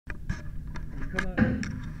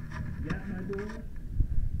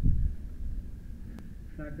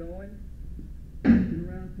going. Turn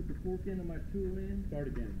around, put the fork end of my tool in. Start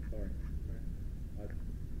again. Sorry. Go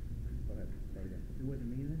ahead. Start again. It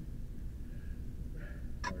wasn't me then?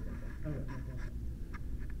 Start again. Oh, okay.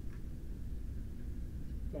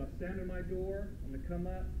 So I'll stand on my door. I'm going to come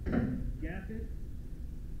up, gap it.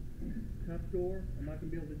 Tough door. I'm not going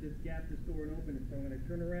to be able to just gap this door and open it. So I'm going to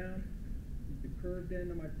turn around, use the curved end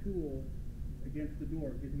of my tool against the door.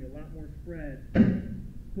 It gives me a lot more spread.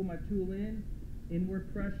 Pull my tool in,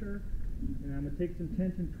 inward pressure, and I'm going to take some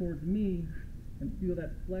tension towards me and feel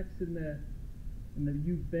that flex in the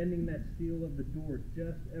you bending that steel of the door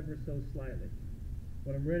just ever so slightly.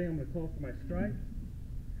 When I'm ready, I'm going to call for my strike.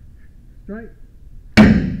 Strike.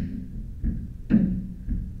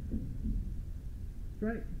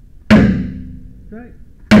 Strike. Strike.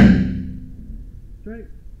 Strike.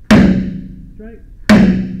 Strike.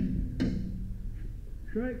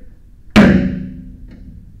 Strike.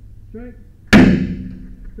 Strike.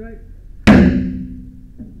 Strike. Strike.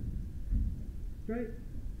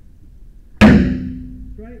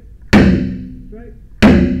 Strike. Strike.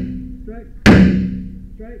 Strike.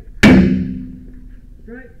 Strike.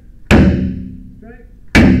 Strike. Strike.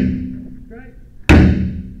 Strike.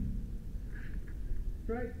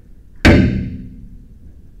 Strike.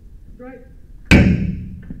 Strike.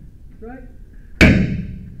 Strike.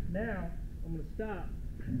 Now, I'm going to stop.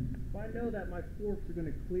 If I know that my forks are going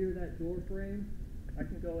to clear that door frame, I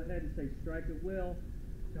can go ahead and say strike at will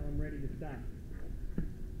until I'm ready to stop.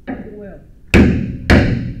 Strike at will.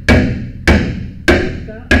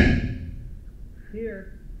 Stop.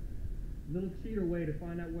 Here, a little cheater way to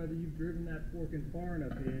find out whether you've driven that fork in far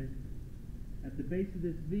enough is, at the base of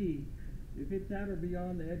this V, if it's at or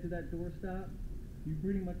beyond the edge of that door stop, you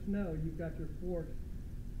pretty much know you've got your forks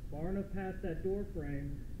far enough past that door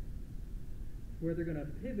frame where they're going to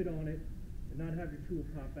pivot on it and not have your tool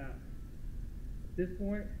pop out. At this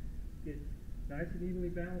point, get nice and evenly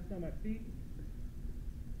balanced on my feet.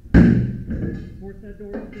 Force that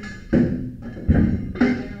door open. Get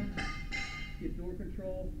down. Get door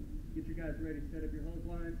control. Get you guys ready. Set up your hose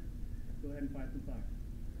line. Go ahead and fight some fire.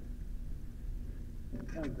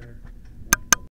 That was there.